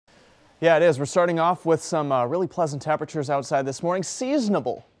Yeah, it is. We're starting off with some really pleasant temperatures outside this morning.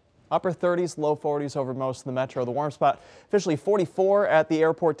 Seasonable. Upper 30s, low 40s over most of the metro. The warm spot officially 44 at the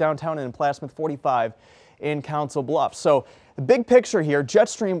airport downtown and in Plattsmouth, 45 in Council Bluffs. So the big picture here, jet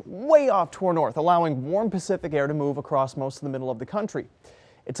stream way off toward north, allowing warm Pacific air to move across most of the middle of the country.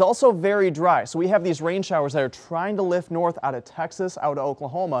 It's also very dry, so we have these rain showers that are trying to lift north out of Texas, out of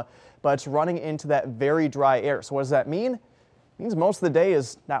Oklahoma, but it's running into that very dry air. So what does that mean? It means most of the day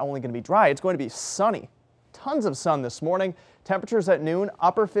is not only going to be dry, it's going to be sunny. Tons of sun this morning. Temperatures at noon,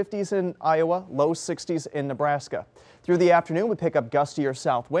 upper 50s in Iowa, low 60s in Nebraska. Through the afternoon, we pick up gustier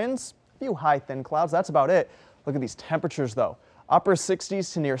south winds, a few high thin clouds. That's about it. Look at these temperatures, though. Upper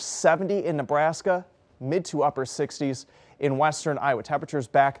 60s to near 70 in Nebraska, mid to upper 60s in western Iowa. Temperatures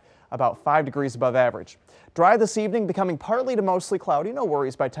back about 5 degrees above average. Dry this evening, becoming partly to mostly cloudy. No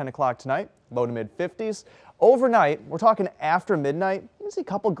worries by 10 o'clock tonight. Low to mid 50s. Overnight, we're talking after midnight, you see a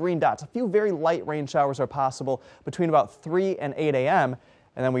couple green dots. A few very light rain showers are possible between about 3 and 8 a.m.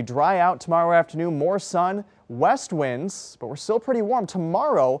 And then we dry out tomorrow afternoon, more sun, west winds, but we're still pretty warm.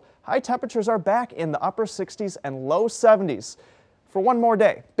 Tomorrow, high temperatures are back in the upper 60s and low 70s for one more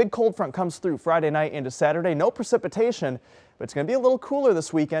day. Big cold front comes through Friday night into Saturday. No precipitation, but it's going to be a little cooler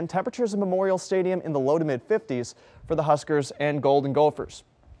this weekend. Temperatures at Memorial Stadium in the low to mid 50s for the Huskers and Golden Gophers.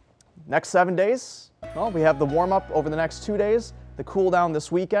 Next 7 days, well, we have the warm up over the next 2 days, the cool down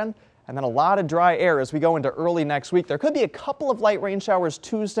this weekend, and then a lot of dry air as we go into early next week. There could be a couple of light rain showers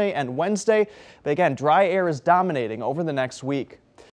Tuesday and Wednesday, but again, dry air is dominating over the next week.